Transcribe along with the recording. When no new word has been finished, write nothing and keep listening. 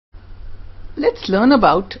let's learn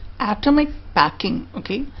about atomic packing.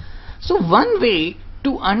 Okay, so one way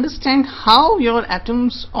to understand how your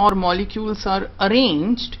atoms or molecules are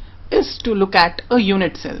arranged is to look at a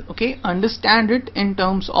unit cell. Okay, understand it in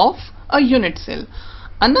terms of a unit cell.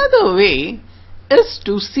 Another way is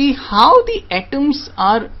to see how the atoms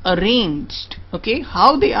are arranged, okay,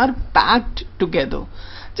 how they are packed together.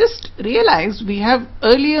 Just realize we have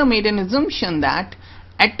earlier made an assumption that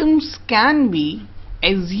atoms can be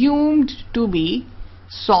assumed to be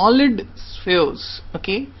solid spheres.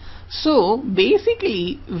 Okay, so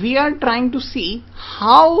basically we are trying to see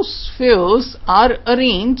how spheres are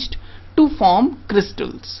arranged to form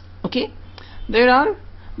crystals. Okay, there are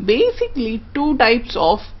basically two types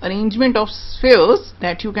of arrangement of spheres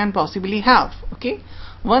that you can possibly have. Okay,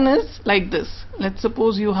 one is like this. Let's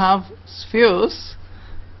suppose you have spheres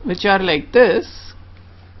which are like this,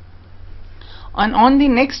 and on the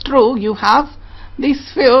next row you have the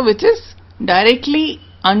sphere which is directly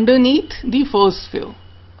underneath the first sphere.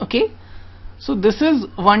 Okay, so this is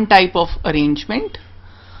one type of arrangement.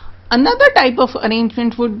 Another type of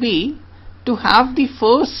arrangement would be to have the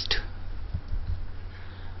first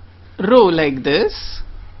row like this,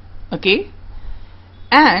 okay,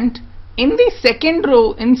 and in the second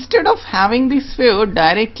row, instead of having the sphere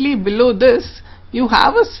directly below this, you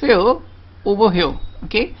have a sphere over here.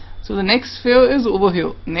 Okay, so the next sphere is over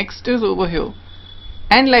here, next is over here,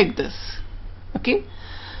 and like this. Okay,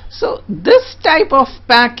 so this type of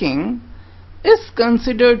packing is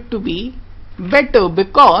considered to be better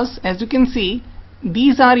because, as you can see,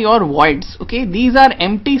 these are your voids. Okay, these are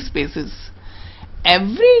empty spaces.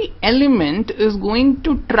 Every element is going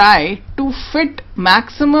to try to fit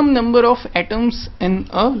maximum number of atoms in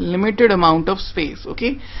a limited amount of space.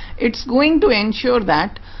 Okay, it's going to ensure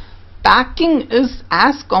that packing is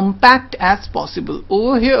as compact as possible.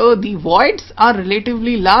 Over here the voids are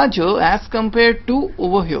relatively larger as compared to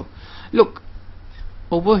over here. Look,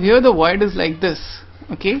 over here the void is like this.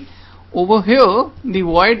 Okay, over here the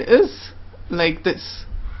void is like this.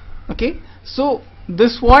 Okay, so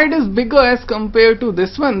this void is bigger as compared to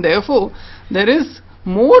this one, therefore there is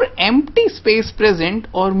more empty space present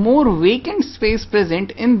or more vacant space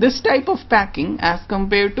present in this type of packing as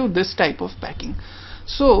compared to this type of packing.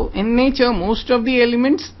 So in nature, most of the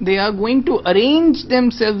elements, they are going to arrange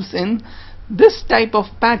themselves in this type of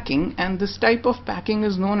packing, and this type of packing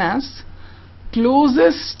is known as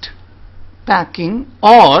closest packing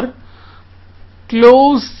or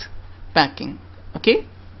closed packing. Okay,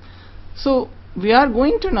 so we are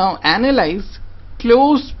going to now analyze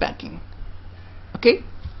closed packing. Okay,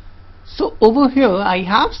 so over here I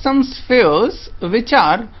have some spheres which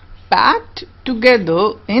are packed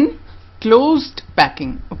together in closed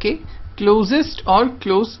packing. Okay, closest or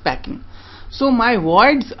closed packing. So my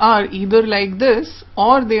voids are either like this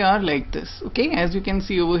or they are like this. Okay, as you can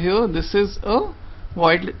see over here, this is a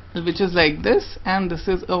void which is like this, and this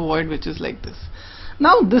is a void which is like this.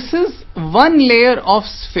 Now this is one layer of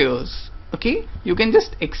spheres. Okay, you can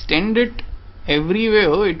just extend it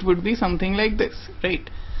everywhere, it would be something like this, right?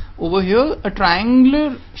 Over here a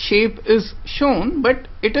triangular shape is shown, but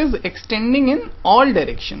it is extending in all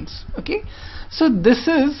directions. Okay, so this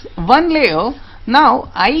is one layer.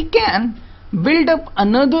 Now I can build up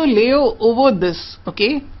another layer over this.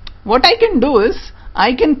 Okay, what I can do is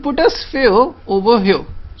I can put a sphere over here.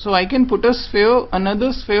 So I can put a sphere,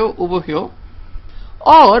 another sphere over here,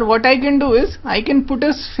 or what I can do is I can put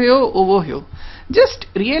a sphere over here. Just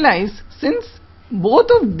realize, since both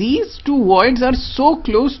of these two voids are so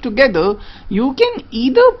close together, you can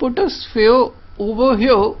either put a sphere over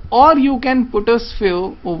here or you can put a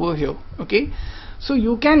sphere over here. Okay, so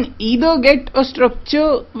you can either get a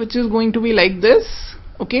structure which is going to be like this.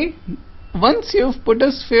 Okay, once you've put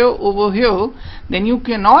a sphere over here, then you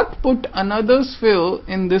cannot put another sphere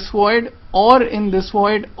in this void or in this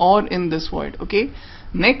void or in this void. Okay,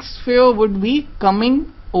 next sphere would be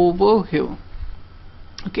coming over here.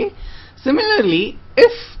 Okay, similarly,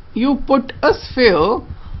 if you put a sphere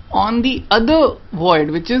on the other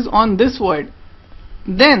void which is on this void,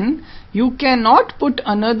 then you cannot put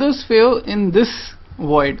another sphere in this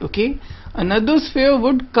void. Okay, another sphere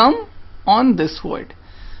would come on this void.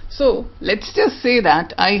 So let's just say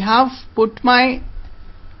that I have put my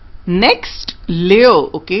next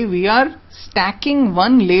layer. Okay, we are stacking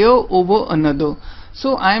one layer over another.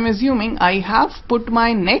 So I am assuming I have put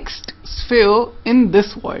my next sphere in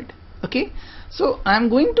this void. Okay, so I am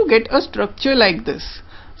going to get a structure like this.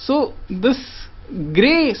 So this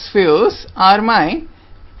gray spheres are my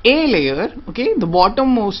A layer, okay, the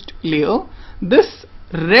bottommost layer. This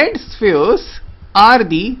red spheres are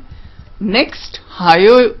the next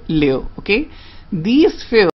higher layer. Okay, these spheres